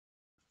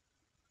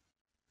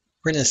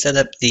We're going to set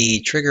up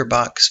the trigger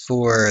box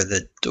for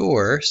the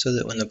door so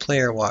that when the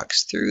player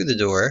walks through the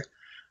door,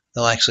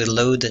 they'll actually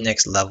load the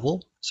next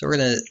level. So we're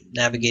going to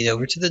navigate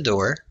over to the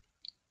door,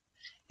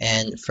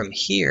 and from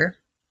here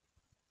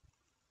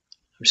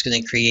I'm just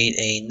going to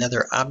create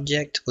another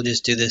object. We'll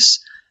just do this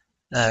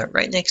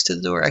right next to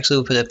the door. Actually,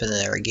 we'll put it up in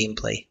our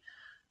gameplay.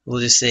 We'll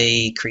just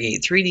say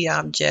create 3D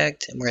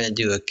object, and we're going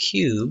to do a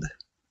cube.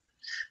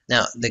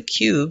 Now the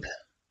cube,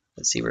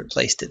 let's see where it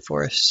placed it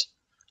for us.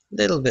 A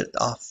little bit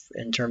off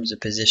in terms of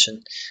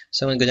position.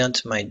 So I'm going to go down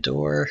to my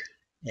door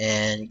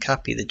and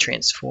copy the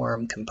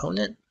transform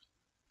component.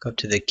 Go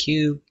to the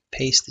cube,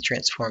 paste the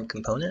transform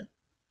component.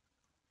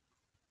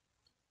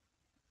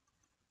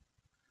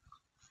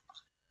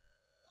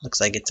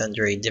 Looks like it's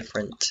under a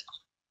different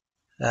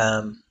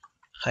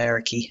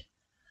hierarchy,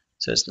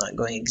 so it's not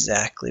going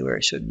exactly where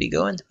it should be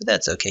going, but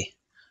that's okay.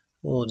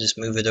 We'll just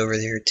move it over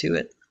here to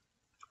it.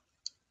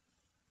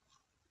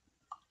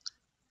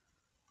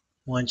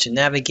 Once you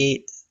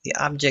navigate the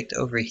object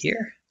over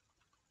here,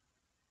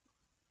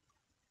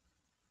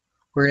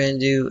 we're going to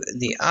do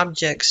the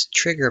object's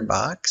trigger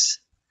box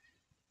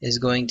is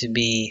going to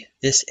be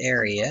this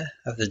area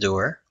of the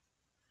door.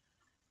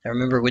 Now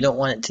remember, we don't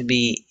want it to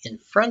be in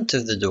front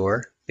of the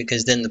door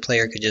because then the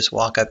player could just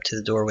walk up to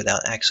the door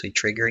without actually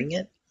triggering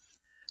it.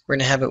 We're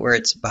going to have it where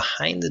it's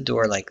behind the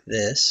door like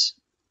this.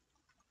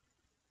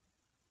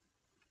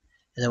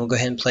 And then we'll go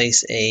ahead and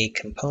place a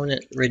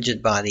component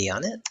rigid body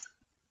on it.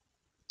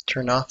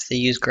 Turn off the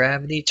use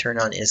gravity, turn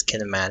on is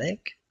kinematic.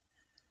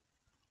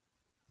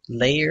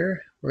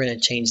 Layer, we're going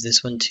to change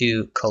this one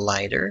to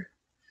collider.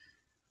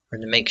 We're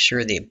going to make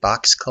sure the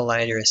box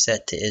collider is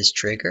set to is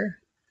trigger.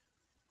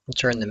 We'll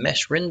turn the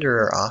mesh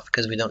renderer off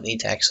because we don't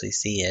need to actually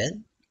see it.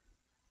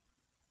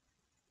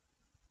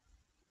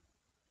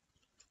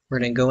 We're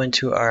going to go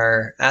into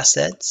our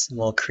assets and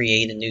we'll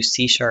create a new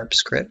C#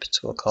 script.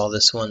 We'll call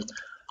this one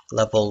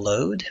level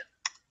load.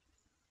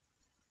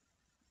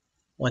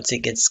 Once it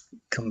gets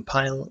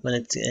compiled, when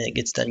it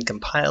gets done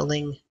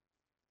compiling,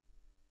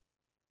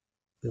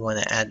 we want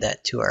to add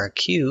that to our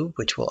cube,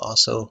 which will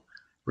also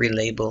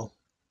relabel.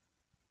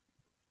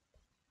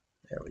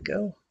 There we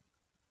go.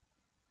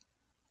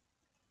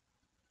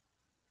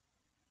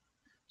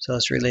 So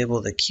let's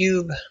relabel the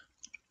cube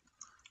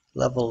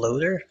level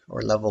loader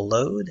or level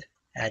load,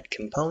 add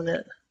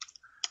component,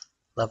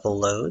 level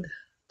load,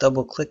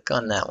 double click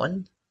on that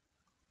one.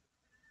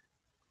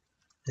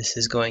 This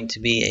is going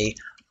to be a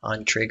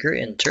on trigger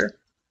enter.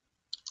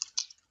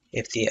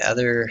 If the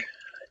other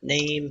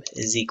name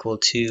is equal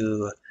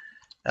to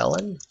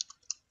Ellen,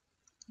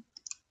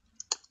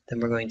 then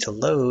we're going to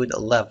load a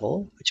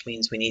level, which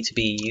means we need to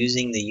be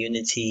using the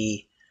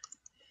Unity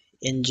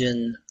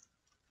engine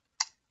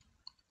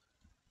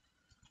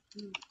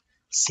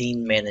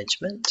scene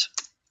management.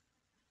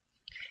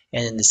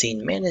 And in the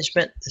scene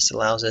management, this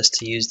allows us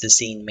to use the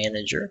scene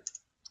manager.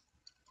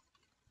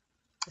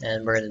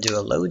 And we're going to do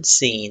a load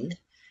scene.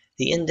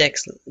 The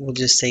index, we'll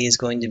just say, is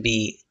going to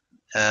be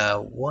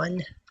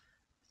 1.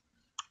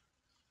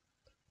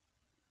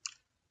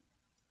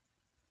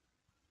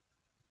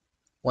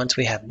 Once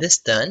we have this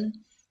done,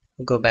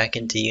 we'll go back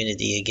into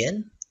Unity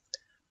again.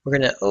 We're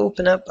going to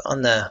open up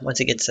on the, once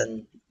it gets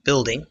done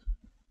building,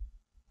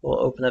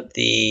 we'll open up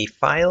the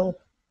file,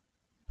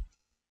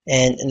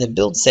 and in the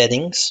build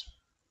settings,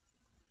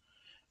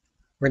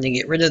 we're going to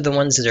get rid of the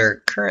ones that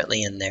are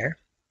currently in there.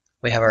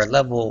 We have our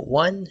level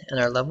 1 and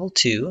our level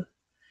 2.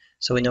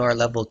 So we know our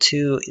level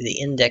 2,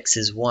 the index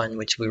is 1,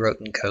 which we wrote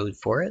in code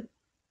for it.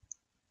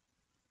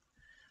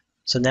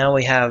 So now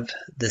we have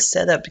the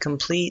setup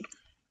complete.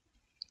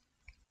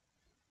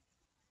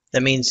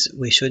 That means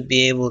we should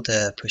be able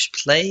to push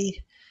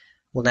play.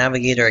 We'll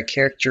navigate our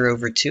character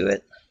over to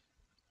it.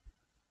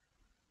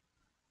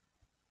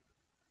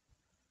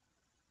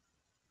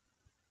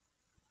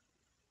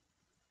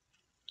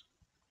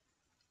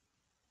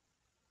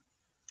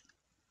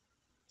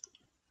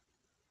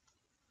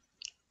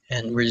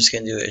 And we're just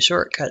going to do a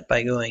shortcut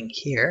by going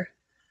here.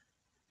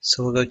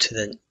 So we'll go to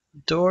the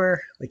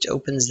door, which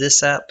opens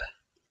this up.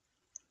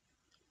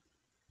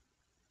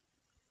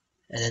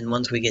 And then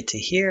once we get to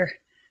here,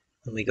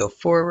 when we go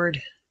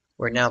forward,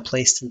 we're now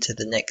placed into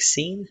the next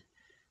scene,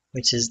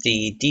 which is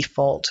the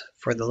default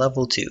for the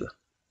level 2.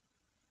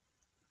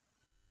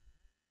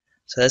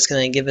 So that's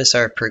going to give us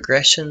our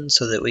progression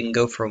so that we can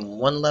go from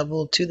one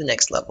level to the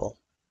next level.